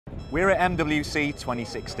We're at MWC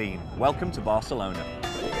 2016. Welcome to Barcelona.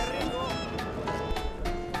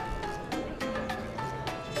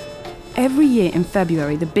 Every year in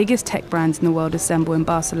February, the biggest tech brands in the world assemble in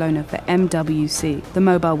Barcelona for MWC, the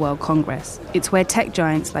Mobile World Congress. It's where tech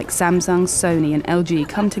giants like Samsung, Sony and LG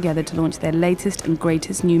come together to launch their latest and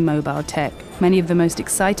greatest new mobile tech. Many of the most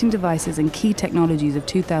exciting devices and key technologies of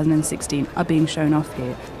 2016 are being shown off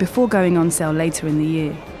here, before going on sale later in the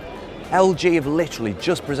year. LG have literally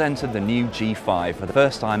just presented the new G5 for the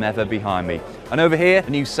first time ever behind me. And over here,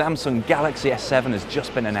 the new Samsung Galaxy S7 has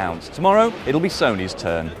just been announced. Tomorrow, it'll be Sony's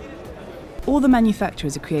turn. All the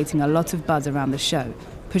manufacturers are creating a lot of buzz around the show,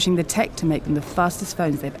 pushing the tech to make them the fastest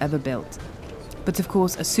phones they've ever built. But of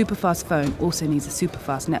course, a super fast phone also needs a super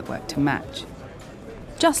fast network to match.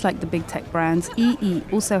 Just like the big tech brands, EE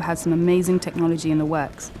also has some amazing technology in the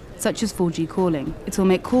works, such as 4G calling. It will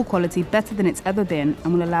make call quality better than it's ever been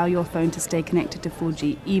and will allow your phone to stay connected to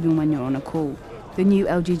 4G even when you're on a call. The new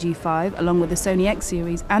LG G5, along with the Sony X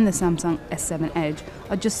series and the Samsung S7 Edge,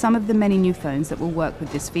 are just some of the many new phones that will work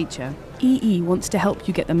with this feature. EE wants to help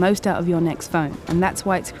you get the most out of your next phone, and that's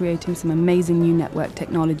why it's creating some amazing new network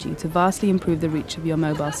technology to vastly improve the reach of your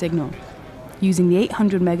mobile signal. Using the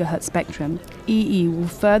 800 MHz spectrum, EE will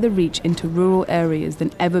further reach into rural areas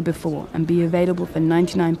than ever before and be available for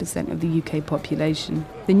 99% of the UK population.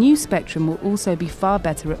 The new spectrum will also be far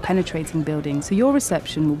better at penetrating buildings, so your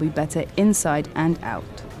reception will be better inside and out.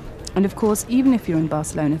 And of course, even if you're in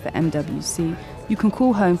Barcelona for MWC, you can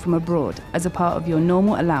call home from abroad as a part of your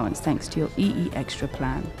normal allowance thanks to your EE Extra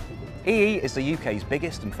plan. EE is the UK's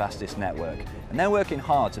biggest and fastest network, and they're working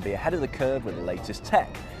hard to be ahead of the curve with the latest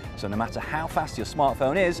tech. So no matter how fast your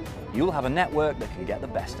smartphone is, you'll have a network that can get the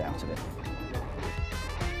best out of it.